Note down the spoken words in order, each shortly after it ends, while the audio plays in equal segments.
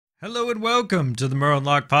Hello and welcome to the Merle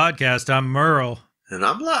Unlocked podcast. I'm Merle. And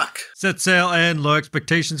I'm Locke. Set sail and low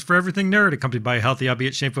expectations for everything nerd, accompanied by a healthy,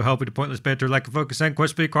 albeit shameful, help to pointless banter, lack of focus, and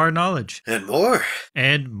quest to acquire knowledge. And more.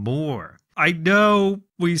 And more. I know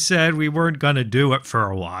we said we weren't going to do it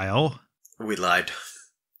for a while. We lied.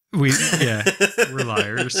 We're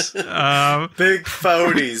liars. Big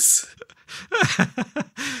phonies.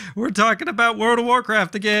 We're talking about World of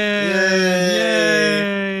Warcraft again.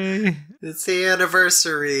 Yay! It's the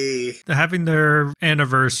anniversary. They're having their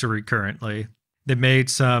anniversary currently. They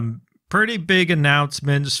made some pretty big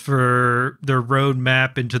announcements for their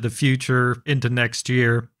roadmap into the future, into next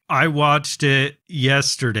year. I watched it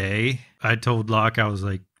yesterday. I told Locke, I was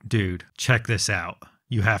like, dude, check this out.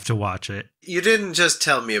 You have to watch it. You didn't just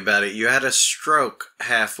tell me about it. You had a stroke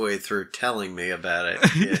halfway through telling me about it.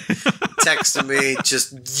 You texted me,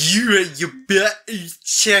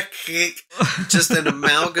 check it. Just an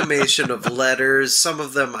amalgamation of letters. Some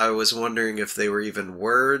of them I was wondering if they were even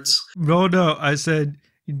words. No. I said,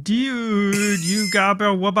 dude, you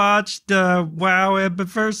gotta watch the WoW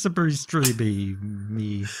anniversary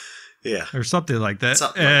stream. Yeah. Or something like that.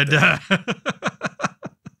 Something like that.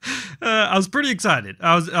 I was pretty excited.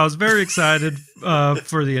 I was very excited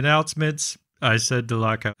for the announcements. I said to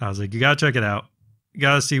Locke, I was like, you got to check it out. You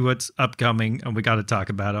got to see what's upcoming, and we got to talk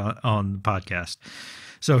about it on the podcast.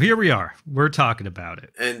 So here we are. We're talking about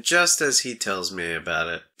it. And just as he tells me about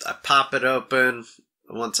it, I pop it open.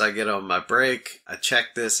 Once I get on my break, I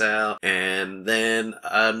check this out, and then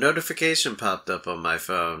a notification popped up on my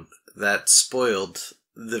phone that spoiled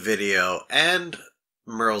the video and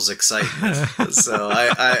Merle's excitement. So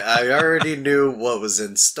I already knew what was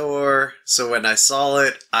in store. So when I saw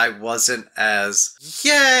it, I wasn't as,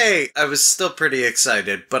 yay! I was still pretty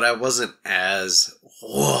excited, but I wasn't as,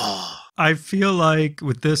 whoa. I feel like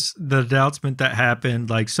with this, the announcement that happened,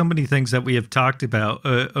 like so many things that we have talked about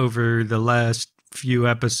over the last few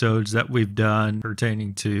episodes that we've done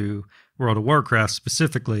pertaining to World of Warcraft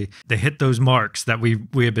specifically, they hit those marks that we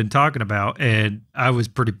have been talking about, and I was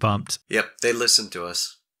pretty pumped. Yep, they listened to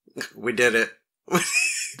us. We did it.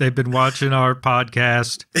 They've been watching our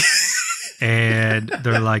podcast, and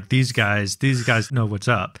they're like, these guys know what's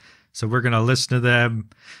up. So we're going to listen to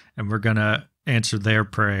them, and we're going to answer their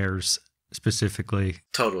prayers specifically.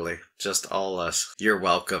 Totally. Just all us. You're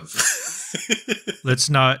welcome. Let's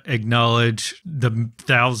not acknowledge the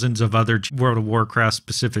thousands of other World of Warcraft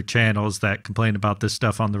specific channels that complain about this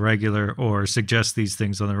stuff on the regular or suggest these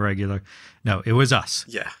things on the regular. No, it was us.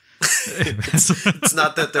 Yeah. It's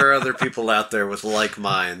not that there are other people out there with like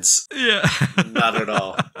minds. Yeah. Not at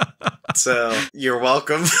all. So, you're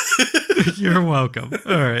welcome. You're welcome.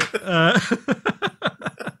 All right.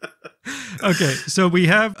 Okay, so we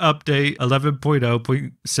have update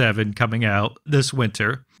 11.0.7 coming out this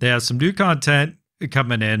winter. They have some new content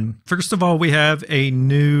coming in. First of all, we have a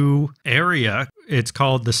new area. It's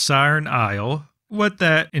called the Siren Isle. What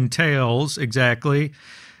that entails exactly,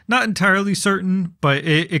 not entirely certain, but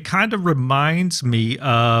it kind of reminds me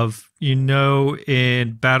of,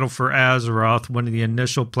 in Battle for Azeroth, one of the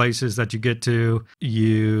initial places that you get to,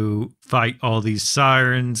 you fight all these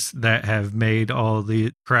sirens that have made all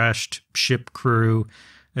the crashed ship crew.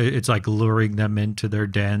 It's like luring them into their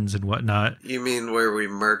dens and whatnot. You mean where we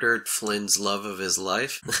murdered Flynn's love of his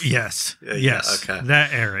life? Yes. Yeah, yes. Okay.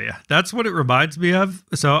 That area. That's what it reminds me of.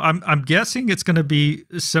 So I'm guessing it's going to be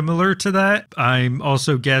similar to that. I'm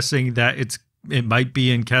also guessing that it might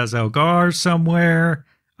be in Khazalgar somewhere.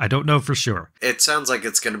 I don't know for sure. It sounds like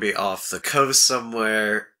it's going to be off the coast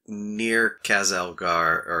somewhere near Khazalgar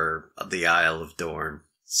or the Isle of Dorne.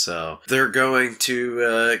 So they're going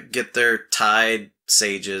to get their tide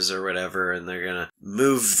sages or whatever, and they're going to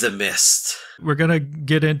move the mist. We're going to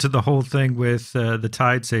get into the whole thing with the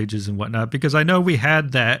tide sages and whatnot, because I know we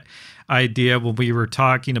had that idea when we were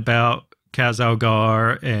talking about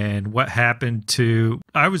Khazalgar and what happened to...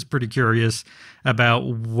 I was pretty curious about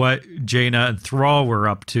what Jaina and Thrall were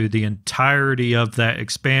up to the entirety of that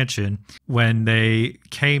expansion when they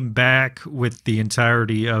came back with the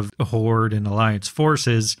entirety of Horde and Alliance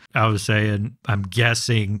forces. I was saying, I'm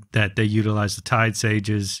guessing that they utilized the Tide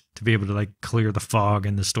Sages to be able to clear the fog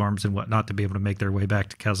and the storms and whatnot to be able to make their way back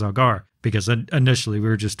to Khazalgar, because initially we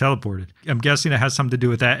were just teleported. I'm guessing it has something to do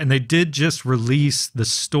with that. And they did just release the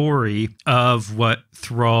story of what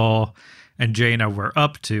Thrall and Jaina were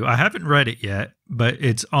up to. I haven't read it yet, but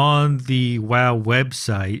it's on the WoW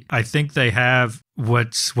website. I think they have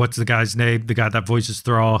what's the guy's name? The guy that voices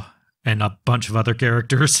Thrall and a bunch of other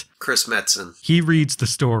characters. Chris Metzen. He reads the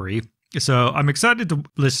story. So I'm excited to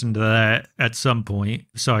listen to that at some point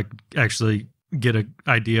so I actually get an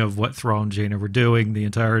idea of what Thrall and Jaina were doing the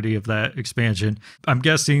entirety of that expansion. I'm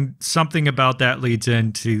guessing something about that leads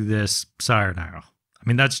into this Siren Arrow. I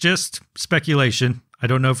mean, that's just speculation. I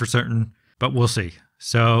don't know for certain, but we'll see.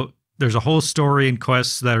 So there's a whole story and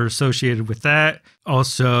quests that are associated with that.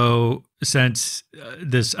 Also, since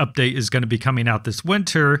this update is going to be coming out this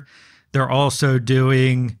winter, they're also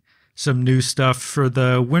doing some new stuff for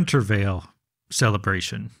the Wintervale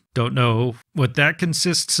celebration. Don't know what that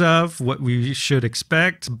consists of, what we should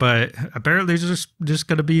expect, but apparently there's just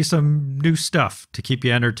going to be some new stuff to keep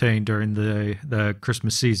you entertained during the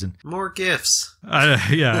Christmas season. More gifts.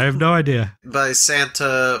 Yeah, I have no idea. By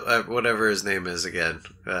Santa, whatever his name is again.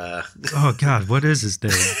 Oh, God, what is his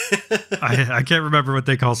name? I can't remember what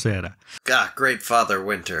they call Santa. God, Great Father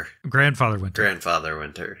Winter. Grandfather Winter. Grandfather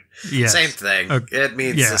Winter. Yes. Same thing. It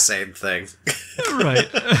means the same thing. Right.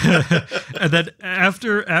 And then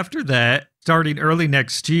after that, starting early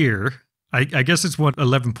next year, I guess it's when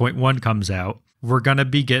 11.1 comes out, we're going to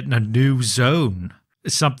be getting a new zone.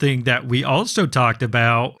 Something that we also talked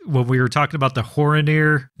about when we were talking about the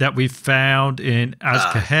Horinir that we found in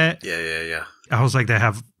Azkahet. Yeah. I was like, they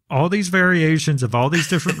have all these variations of all these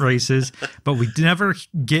different races, but we never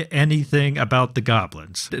get anything about the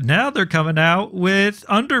goblins. Now they're coming out with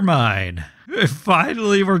Undermine.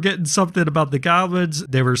 Finally, we're getting something about the goblins.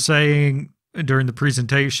 They were saying during the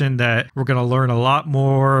presentation that we're going to learn a lot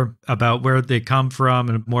more about where they come from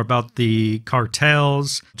and more about the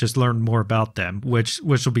cartels, just learn more about them, which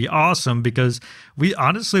will be awesome because we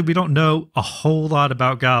don't know a whole lot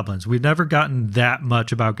about goblins. We've never gotten that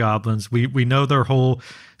much about goblins. We know their whole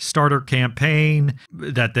starter campaign,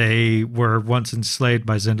 that they were once enslaved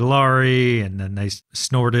by Zendalari, and then they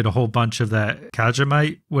snorted a whole bunch of that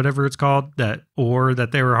Kajamite, whatever it's called, that ore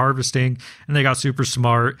that they were harvesting, and they got super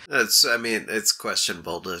smart. It's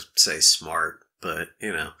questionable to say smart, but,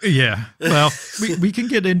 you know. Yeah. Well, we can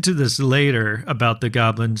get into this later about the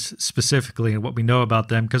goblins specifically and what we know about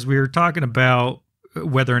them, because we were talking about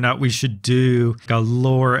whether or not we should do a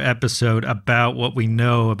lore episode about what we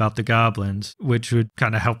know about the goblins, which would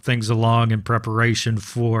kind of help things along in preparation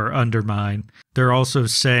for Undermine. They're also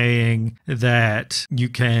saying that you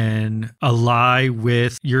can ally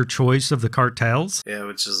with your choice of the cartels. Yeah,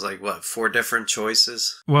 which is like, what, 4 different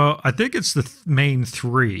choices? Well, I think it's the main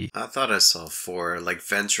 3. I thought I saw 4, like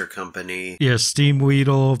Venture Company. Yeah,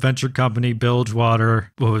 Steamweedle, Venture Company,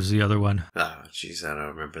 Bilgewater. What was the other one? Oh, jeez, I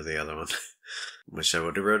don't remember the other one. Wish I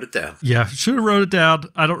would have wrote it down. Yeah, should have wrote it down.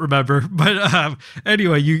 I don't remember. But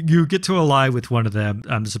anyway, you get to ally with one of them.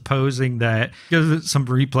 I'm supposing that gives it some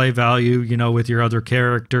replay value, with your other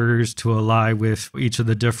characters to ally with each of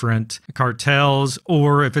the different cartels.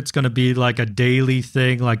 Or if it's going to be like a daily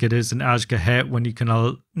thing like it is in Azkahet, when you can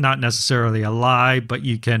not necessarily ally, but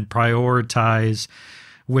you can prioritize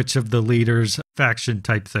which of the leaders faction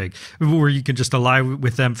type thing, where you can just ally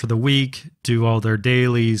with them for the week, do all their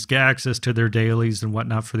dailies, get access to their dailies and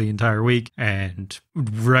whatnot for the entire week, and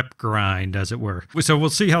rep grind, as it were. So we'll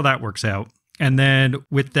see how that works out. And then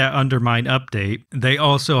with that Undermine update, they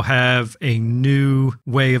also have a new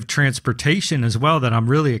way of transportation as well that I'm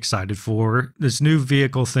really excited for. This new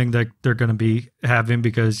vehicle thing that they're going to be having,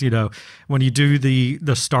 because, when you do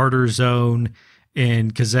the starter zone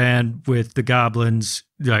in Kazan with the goblins,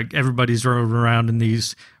 like everybody's rolling around in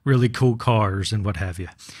these really cool cars and what have you.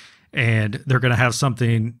 And they're going to have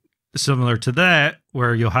something similar to that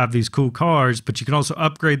where you'll have these cool cars, but you can also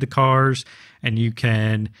upgrade the cars and you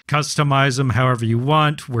can customize them however you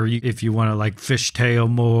want, where if you want to like fishtail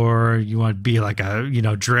more, you want to be like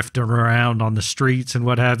drifting around on the streets and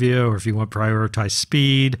what have you, or if you want to prioritize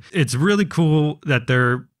speed. It's really cool that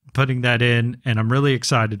they're putting that in, and I'm really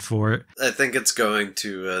excited for it. I think it's going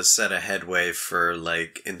to set a headway for,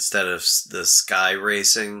 like, instead of the sky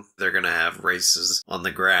racing, they're going to have races on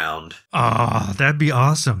the ground. Oh, that'd be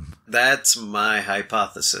awesome. That's my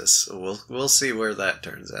hypothesis. We'll see where that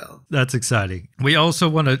turns out. That's exciting. We also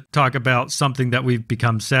want to talk about something that we've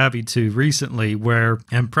become savvy to recently, where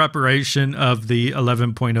in preparation of the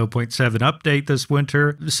 11.0.7 update this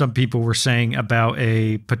winter, some people were saying about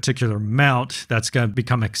a particular mount that's going to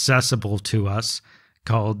become accessible to us,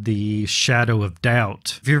 called the Shadow of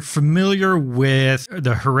Doubt. If you're familiar with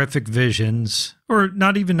the horrific visions, Or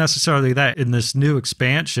not even necessarily that. In this new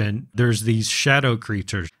expansion, there's these shadow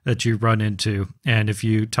creatures that you run into. And if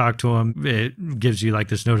you talk to them, it gives you like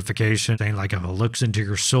this notification saying like, oh, it looks into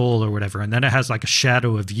your soul or whatever. And then it has like a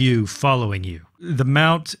shadow of you following you. The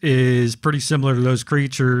mount is pretty similar to those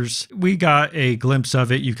creatures. We got a glimpse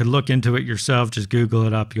of it. You can look into it yourself. Just Google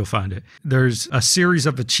it up. You'll find it. There's a series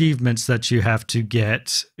of achievements that you have to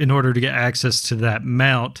get in order to get access to that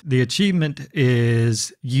mount. The achievement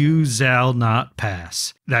is You Shall Not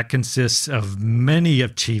Pass. That consists of many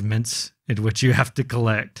achievements in which you have to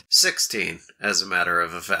collect. 16, as a matter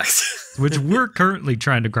of fact. Which we're currently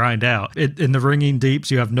trying to grind out. In the Ringing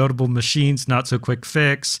Deeps, you have Notable Machines, Not So Quick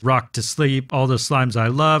Fix, Rock to Sleep, All the Slimes I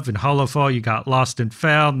Love. In Hollowfall, you got Lost and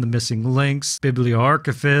Found, The Missing Links,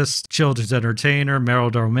 Biblioarchivist, Children's Entertainer,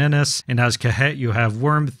 Meryl Menace. And as Kahet, you have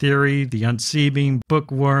Worm Theory, The Unseeming,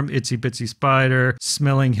 Bookworm, Itsy Bitsy Spider,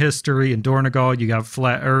 Smelling History. In Dornegal, you got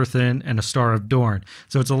Flat Earthen and A Star of Dorn.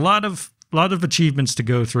 So it's a lot of achievements to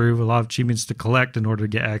go through, a lot of achievements to collect in order to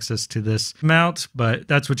get access to this mount, but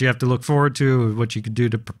that's what you have to look forward to, what you can do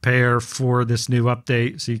to prepare for this new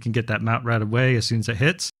update so you can get that mount right away as soon as it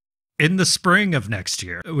hits. In the spring of next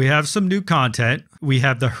year, we have some new content. We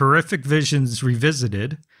have the Horrific Visions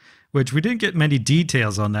Revisited, which we didn't get many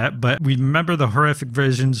details on that, but we remember the horrific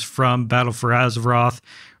visions from Battle for Azeroth.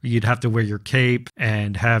 You'd have to wear your cape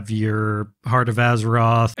and have your Heart of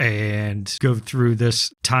Azeroth and go through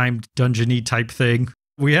this timed dungeon-y type thing.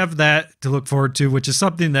 We have that to look forward to, which is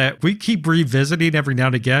something that we keep revisiting every now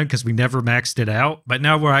and again because we never maxed it out. But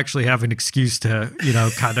now we'll actually have an excuse to,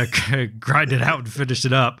 kind of grind it out and finish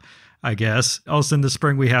it up, I guess. Also in the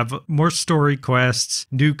spring, we have more story quests,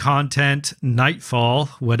 new content, Nightfall,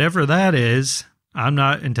 whatever that is. I'm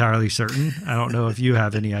not entirely certain. I don't know if you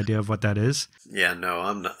have any idea of what that is. Yeah, no,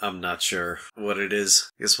 I'm not sure what it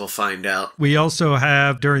is. Guess we'll find out. We also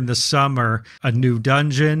have during the summer a new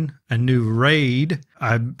dungeon, a new raid.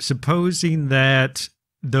 I'm supposing that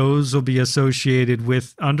those will be associated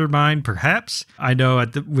with Undermine, perhaps. I know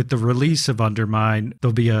with the release of Undermine,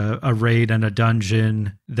 there'll be a raid and a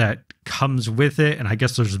dungeon that comes with it, and I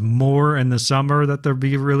guess there's more in the summer that they'll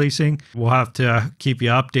be releasing. We'll have to keep you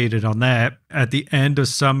updated on that. At the end of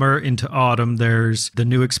summer into autumn, there's the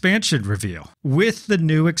new expansion reveal. With the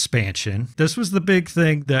new expansion, this was the big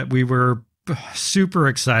thing that we were super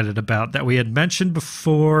excited about, that we had mentioned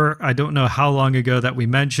before. I don't know how long ago that we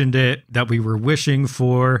mentioned it, that we were wishing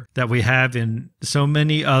for, that we have in so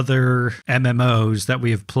many other MMOs that we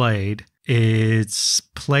have played. It's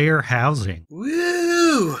player housing.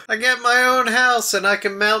 Woo! I get my own house and I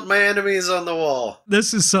can mount my enemies on the wall.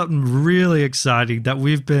 This is something really exciting that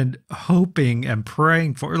we've been hoping and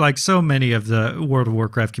praying for. Like so many of the World of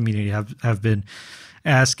Warcraft community have been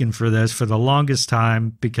asking for this for the longest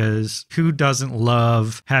time, because who doesn't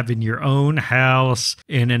love having your own house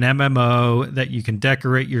in an MMO that you can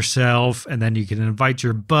decorate yourself, and then you can invite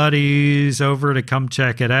your buddies over to come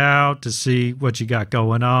check it out to see what you got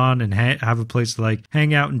going on and have a place to like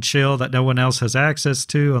hang out and chill that no one else has access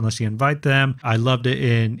to unless you invite them. I loved it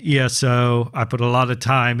in ESO. I put a lot of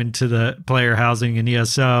time into the player housing in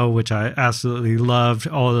ESO, which I absolutely loved.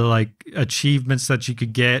 All the like achievements that you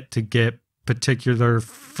could get to get particular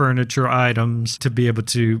furniture items to be able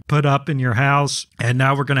to put up in your house. And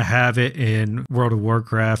now we're going to have it in World of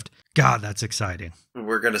Warcraft. God, that's exciting.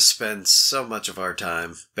 We're going to spend so much of our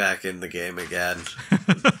time back in the game again,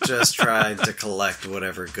 just trying to collect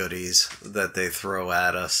whatever goodies that they throw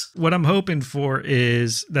at us. What I'm hoping for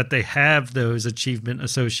is that they have those achievement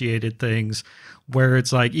associated things where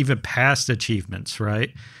it's like even past achievements,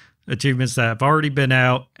 right? Achievements that have already been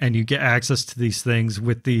out, and you get access to these things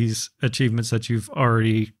with these achievements that you've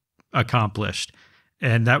already accomplished.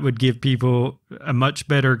 And that would give people a much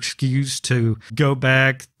better excuse to go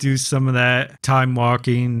back, do some of that time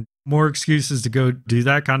walking, more excuses to go do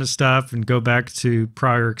that kind of stuff and go back to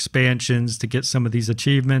prior expansions to get some of these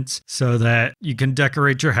achievements so that you can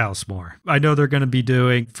decorate your house more. I know they're going to be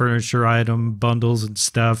doing furniture item bundles and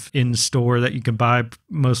stuff in store that you can buy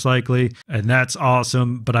most likely, and that's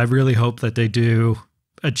awesome, but I really hope that they do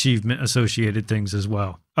achievement associated things as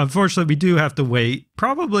well. Unfortunately, we do have to wait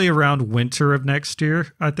probably around winter of next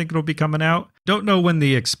year. I think it'll be coming out. Don't know when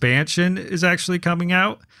the expansion is actually coming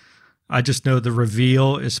out. I just know the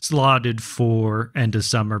reveal is slotted for end of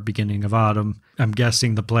summer, beginning of autumn. I'm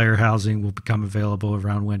guessing the player housing will become available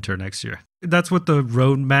around winter next year. That's what the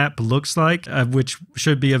roadmap looks like, which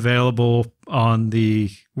should be available on the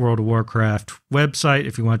World of Warcraft website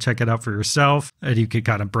if you want to check it out for yourself. And you could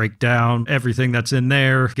kind of break down everything that's in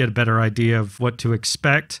there, get a better idea of what to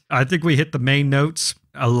expect. I think we hit the main notes.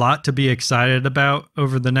 A lot to be excited about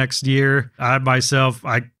over the next year. I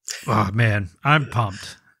Oh, man, I'm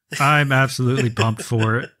pumped. I'm absolutely pumped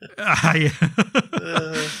for it.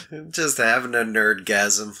 Just having a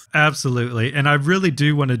nerdgasm. Absolutely. And I really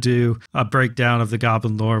do want to do a breakdown of the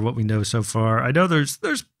Goblin lore, what we know so far. I know there's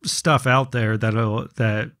stuff out there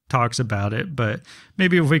that talks about it, but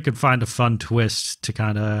maybe if we could find a fun twist to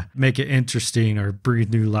kind of make it interesting or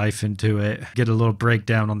breathe new life into it, get a little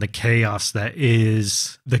breakdown on the chaos that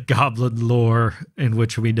is the Goblin lore in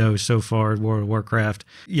which we know so far in World of Warcraft.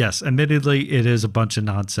 Yes, admittedly, it is a bunch of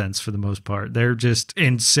nonsense for the most part. They're just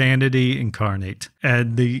insanity incarnate.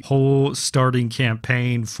 And the whole starting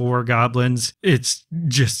campaign for goblins, it's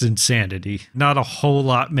just insanity. Not a whole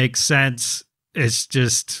lot makes sense. It's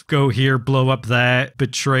just go here, blow up that,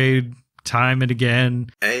 betrayed time and again.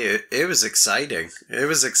 Hey, it was exciting. It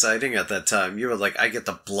was exciting at that time. You were like, I get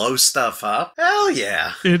to blow stuff up? Hell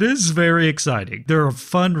yeah. It is very exciting. They're a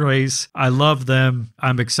fun race. I love them.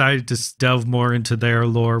 I'm excited to delve more into their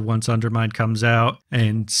lore once Undermine comes out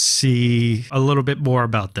and see a little bit more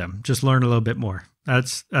about them. Just learn a little bit more.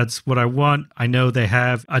 That's what I want. I know they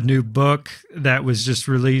have a new book that was just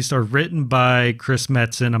released or written by Chris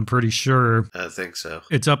Metzen, I'm pretty sure. I think so.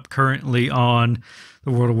 It's up currently on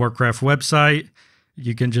the World of Warcraft website.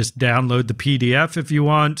 You can just download the PDF if you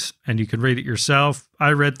want, and you can read it yourself.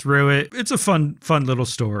 I read through it. It's a fun little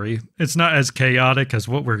story. It's not as chaotic as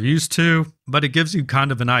what we're used to, but it gives you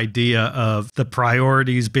kind of an idea of the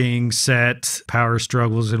priorities being set, power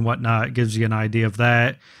struggles and whatnot. It gives you an idea of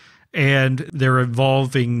that. And their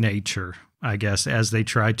evolving nature, I guess, as they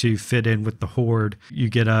try to fit in with the Horde. You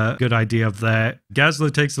get a good idea of that. Gazlo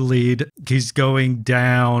takes the lead. He's going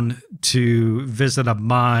down to visit a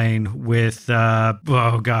mine with,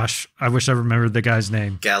 oh gosh, I wish I remembered the guy's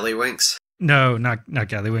name. Gallywinks? No, not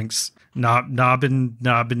Gallywinks. Noggin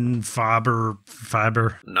Faber.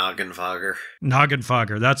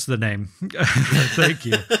 Noggenfogger, that's the name. Thank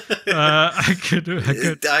you.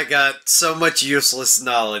 I got so much useless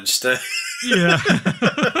knowledge to... Yeah.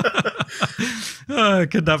 I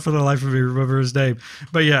could not for the life of me remember his name.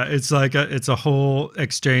 But yeah, it's a whole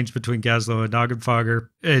exchange between Gazlo and Noggenfogger.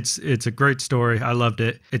 It's a great story. I loved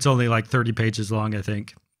it. It's only like 30 pages long, I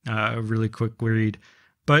think. A really quick read.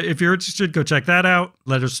 But if you're interested, go check that out.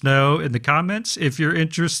 Let us know in the comments if you're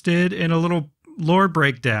interested in a little lore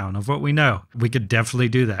breakdown of what we know. We could definitely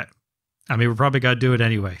do that. I mean, we're probably going to do it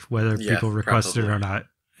anyway, whether people request it or not.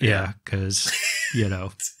 Yeah, because,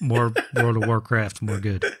 more World of Warcraft, more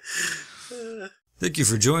good. Thank you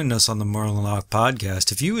for joining us on the Merle and Locke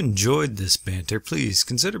podcast. If you enjoyed this banter, please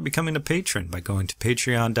consider becoming a patron by going to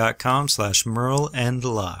patreon.com/Merle and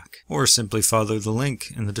Locke, or simply follow the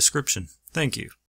link in the description. Thank you.